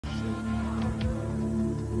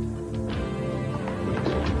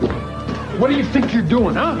What do you think you're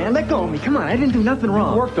doing, huh? Man, let go of me. Come on, I didn't do nothing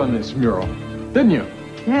wrong. You worked on this mural, didn't you?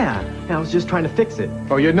 Yeah, I was just trying to fix it.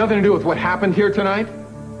 Oh, you had nothing to do with what happened here tonight?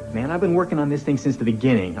 Man, I've been working on this thing since the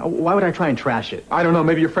beginning. Why would I try and trash it? I don't know.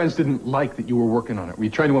 Maybe your friends didn't like that you were working on it. Were you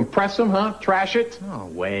trying to impress them, huh? Trash it? No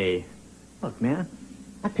way. Look, man,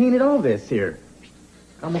 I painted all this here.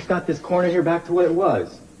 I almost got this corner here back to what it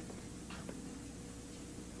was.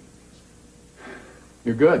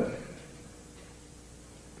 You're good.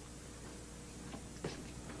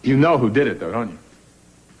 You know who did it, though, don't you?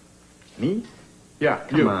 Me? Yeah,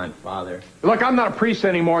 you. Come on, Father. Look, I'm not a priest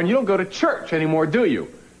anymore, and you don't go to church anymore, do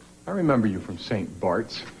you? I remember you from St.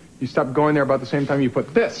 Bart's. You stopped going there about the same time you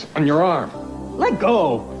put this on your arm. Let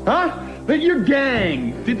go! Huh? That your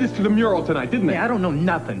gang did this to the mural tonight, didn't they? Hey, I don't know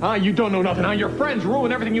nothing. Huh? You don't know nothing, huh? Your friends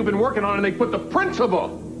ruined everything you've been working on, and they put the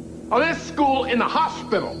principal of this school in the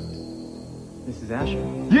hospital. Mrs. Asher?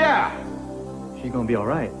 Yeah! She gonna be all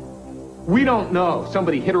right? We don't know.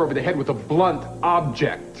 Somebody hit her over the head with a blunt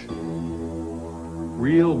object.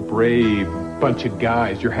 Real brave bunch of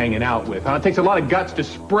guys you're hanging out with, huh? It takes a lot of guts to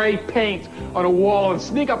spray paint on a wall and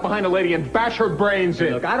sneak up behind a lady and bash her brains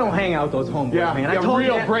in. Look, I don't hang out with those homeboys, man. I told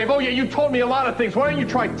real you brave. Oh, yeah, you told me a lot of things. Why don't you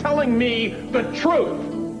try telling me the truth?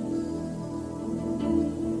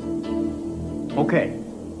 Okay.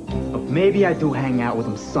 Look, maybe I do hang out with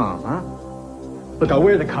them some, huh? Look, I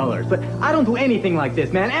wear the colors, but I don't do anything like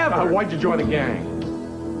this, man, ever. Why'd you join the gang?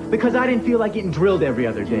 Because I didn't feel like getting drilled every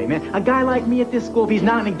other day, man. A guy like me at this school, if he's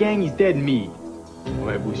not in a gang, he's dead meat. Well,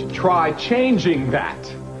 maybe we should try changing that.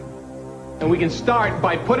 And we can start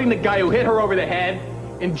by putting the guy who hit her over the head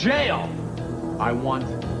in jail. I want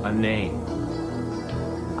a name.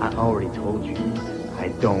 I already told you. I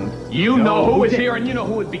don't. You know who is here, and you know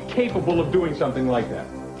who would be capable of doing something like that.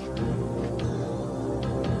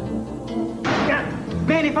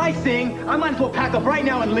 Man, if I sing, I might as well pack up right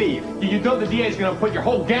now and leave. You know the DA's gonna put your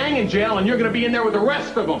whole gang in jail, and you're gonna be in there with the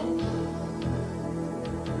rest of them.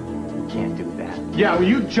 You can't do that. Yeah, well,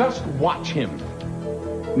 you just watch him.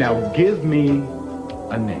 Now give me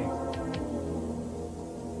a name.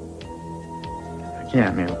 I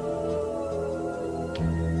can't, man.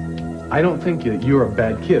 I don't think you're a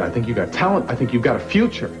bad kid. I think you got talent. I think you've got a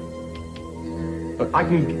future. But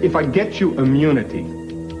if I get you immunity,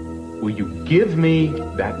 will you give me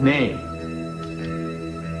that name?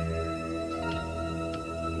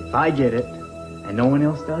 If I get it, and no one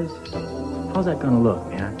else does, how's that gonna look,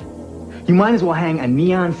 man? You might as well hang a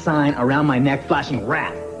neon sign around my neck flashing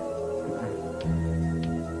rat.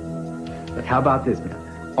 But how about this, man?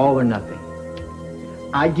 All or nothing.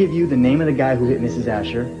 I give you the name of the guy who hit Mrs.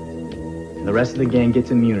 Asher, and the rest of the gang gets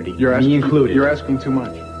immunity, me included. You're asking too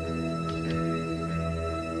much.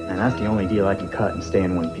 And that's the only deal I can cut and stay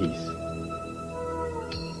in one piece.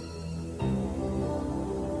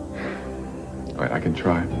 All right, I can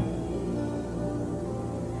try.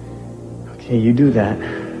 Okay, you do that.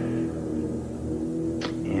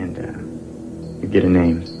 And, you get a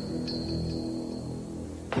name.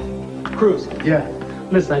 Cruz. Yeah.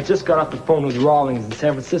 Listen, I just got off the phone with Rawlings in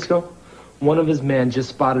San Francisco. One of his men just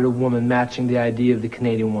spotted a woman matching the ID of the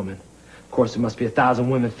Canadian woman. Of course, there must be 1,000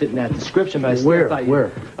 women fitting that description, but I still thought you...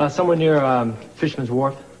 Where? Somewhere near, Fisherman's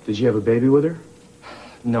Wharf. Did you have a baby with her?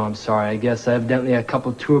 No, I'm sorry. I guess evidently a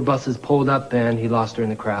couple tour buses pulled up and he lost her in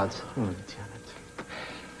the crowds. Oh, damn it.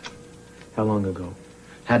 How long ago?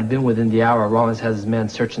 Had it been within the hour, Rawlings has his men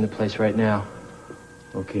searching the place right now.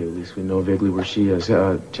 Okay, at least we know vaguely where she is.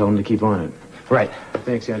 Tell him to keep on it. Right.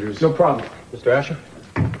 Thanks, Andrews. No problem. Mr. Asher?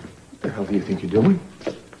 What the hell do you think you're doing?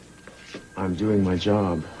 I'm doing my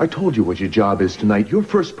job. I told you what your job is tonight. Your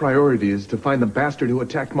first priority is to find the bastard who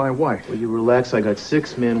attacked my wife. Will you relax? I got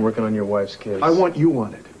 6 men working on your wife's case. I want you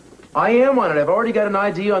on it. I am on it. I've already got an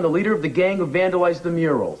ID on the leader of the gang who vandalized the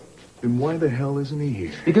mural. Then why the hell isn't he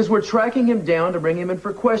here? Because we're tracking him down to bring him in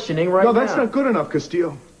for questioning right now. No, that's not good enough,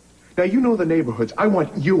 Castillo. Now, you know the neighborhoods. I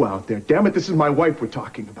want you out there. Damn it, this is my wife we're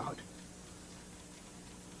talking about.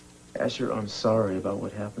 Asher, I'm sorry about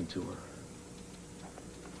what happened to her.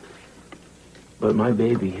 But my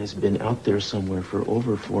baby has been out there somewhere for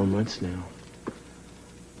over 4 months now.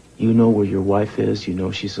 You know where your wife is. You know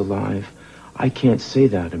she's alive. I can't say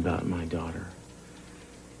that about my daughter.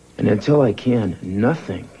 And until I can,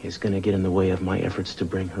 nothing is going to get in the way of my efforts to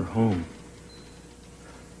bring her home.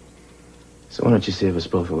 So why don't you save us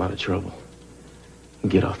both a lot of trouble and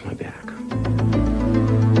get off my back?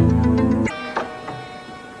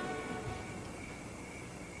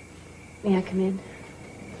 May I come in?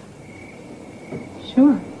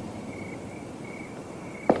 Sure.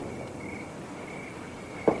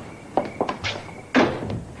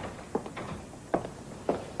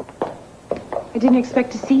 I didn't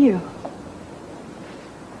expect to see you.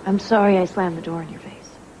 I'm sorry I slammed the door in your face.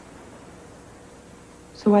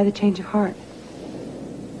 So why the change of heart?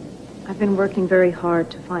 I've been working very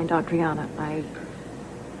hard to find Adriana. I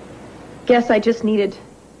guess I just needed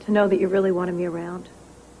to know that you really wanted me around.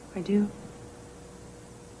 I do.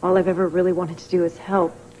 All I've ever really wanted to do is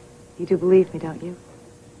help. You do believe me, don't you?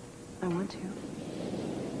 I want to.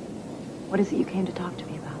 What is it you came to talk to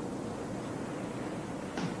me about?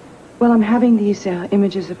 Well, I'm having these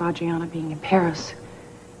images of Adriana being in Paris.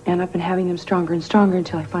 And I've been having them stronger and stronger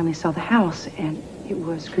until I finally saw the house. And it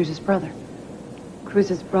was Cruz's brother.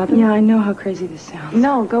 Cruz's brother? Yeah, I know how crazy this sounds.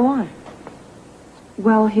 No, go on.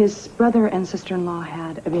 Well, his brother and sister-in-law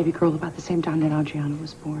had a baby girl about the same time that Adriana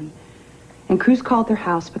was born. And Cruz called their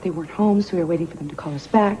house, but they weren't home, so we were waiting for them to call us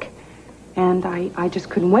back. And I just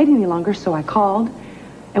couldn't wait any longer, so I called.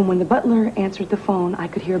 And when the butler answered the phone, I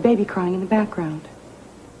could hear a baby crying in the background.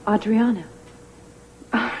 Adriana.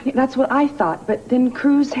 That's what I thought, but then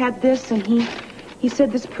Cruz had this, and he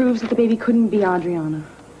said this proves that the baby couldn't be Adriana.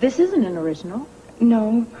 This isn't an original.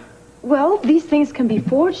 No. Well, these things can be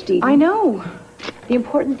forged, Eden. I know. The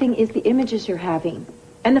important thing is the images you're having.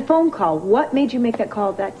 And the phone call. What made you make that call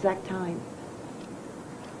at that exact time?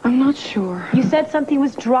 I'm not sure. You said something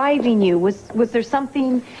was driving you. Was there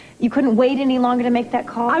something you couldn't wait any longer to make that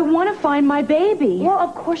call? I want to find my baby. Well,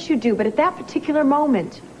 of course you do, but at that particular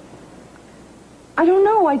moment. I don't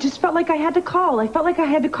know. I just felt like I had to call. I felt like I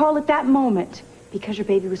had to call at that moment. Because your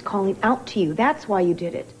baby was calling out to you. That's why you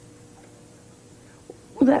did it.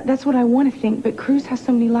 Well, that's what I want to think, but Cruz has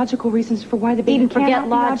so many logical reasons for why the baby Eden, can't forget be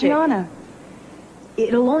logic. Adriana.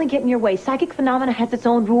 It'll only get in your way. Psychic phenomena has its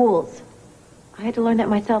own rules. I had to learn that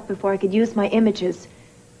myself before I could use my images.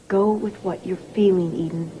 Go with what you're feeling,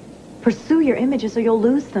 Eden. Pursue your images or you'll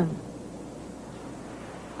lose them.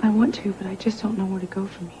 I want to, but I just don't know where to go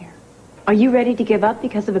from here. Are you ready to give up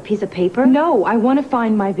because of a piece of paper? No, I want to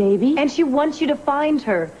find my baby. And she wants you to find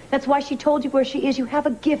her. That's why she told you where she is. You have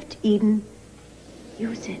a gift, Eden.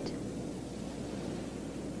 Use it.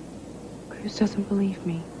 Cruz doesn't believe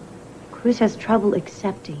me. Cruz has trouble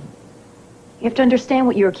accepting. You have to understand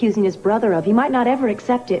what you're accusing his brother of. He might not ever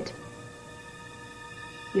accept it.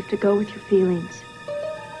 You have to go with your feelings.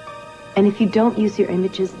 And if you don't use your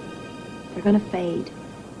images, they're going to fade.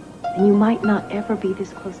 And you might not ever be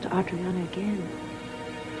this close to Adriana again.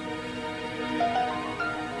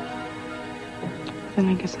 Then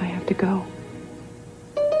I guess I have to go.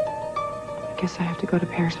 I guess I have to go to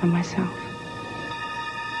Paris by myself.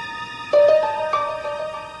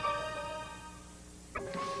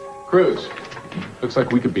 Cruz, looks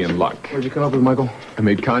like we could be in luck. Where'd you come up with, Michael? I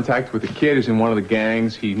made contact with a kid who's in one of the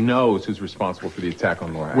gangs. He knows who's responsible for the attack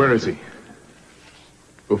on Laura. Where is he?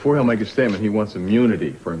 Before he'll make a statement, he wants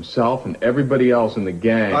immunity for himself and everybody else in the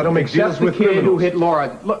gang. I don't make deals with the kid criminals. who hit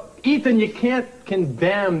Laura. Look, Ethan, you can't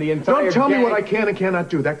condemn the entire Don't tell me gang. what I can and cannot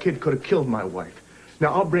do. That kid could have killed my wife.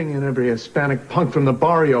 Now, I'll bring in every Hispanic punk from the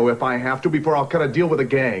barrio if I have to before I'll cut a deal with a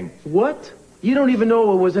gang. What? You don't even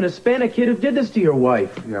know it was an Hispanic kid who did this to your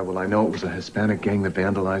wife. Yeah, well, I know it was a Hispanic gang that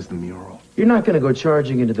vandalized the mural. You're not going to go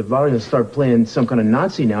charging into the barrio and start playing some kind of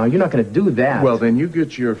Nazi now. You're not going to do that. Well, then you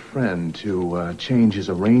get your friend to change his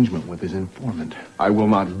arrangement with his informant. I will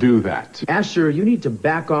not do that. Asher, you need to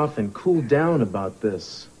back off and cool down about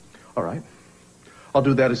this. All right. I'll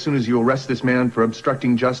do that as soon as you arrest this man for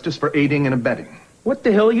obstructing justice, for aiding and abetting. What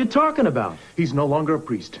the hell are you talking about? He's no longer a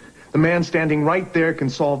priest. The man standing right there can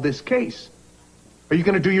solve this case. Are you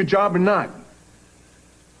going to do your job or not?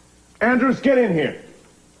 Andrews, get in here.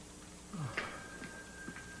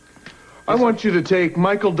 I want you to take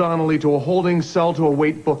Michael Donnelly to a holding cell to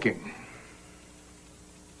await booking.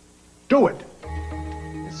 Do it.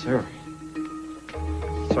 Yes, sir.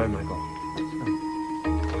 Sorry, Michael.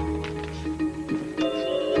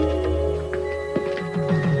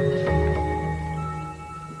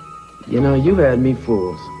 You know, you've had me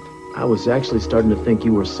fooled. I was actually starting to think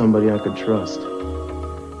you were somebody I could trust.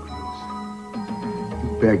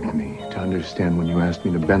 You begged me to understand when you asked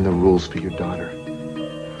me to bend the rules for your daughter.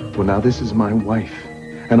 Well, now this is my wife,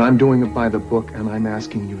 and I'm doing it by the book, and I'm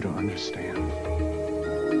asking you to understand.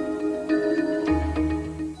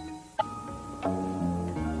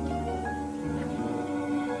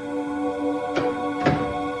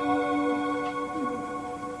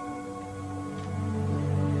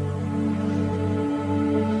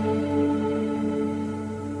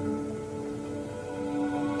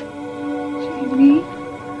 Jamie?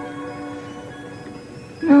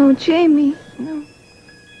 No, Jamie. No.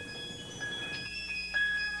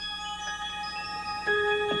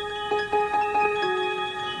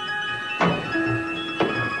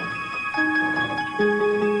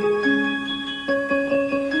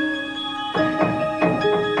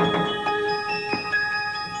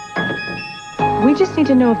 just need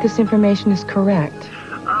to know if this information is correct.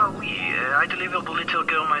 I delivered the little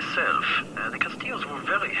girl myself. The Castillos were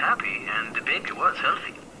very happy, and the baby was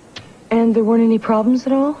healthy. And there weren't any problems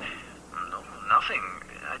at all? No, nothing.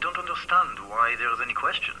 I don't understand why there's any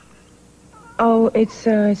question. Oh, it's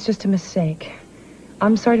just a mistake.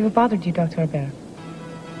 I'm sorry to have bothered you, Dr. Albert.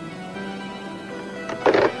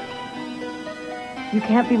 You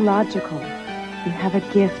can't be logical. You have a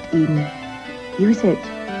gift, Eden. Use it.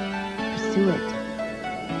 Pursue it.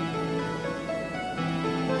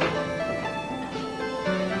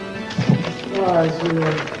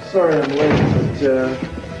 Sorry I'm late,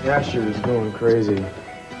 but Asher is going crazy.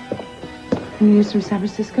 News from San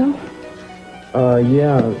Francisco?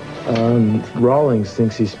 Yeah. Rawlings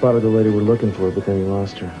thinks he spotted the lady we're looking for, but then he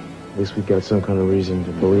lost her. At least we've got some kind of reason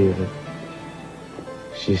to believe that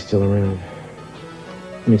she's still around.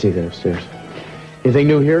 Let me take that upstairs. Anything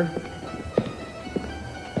new here?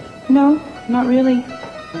 No, not really.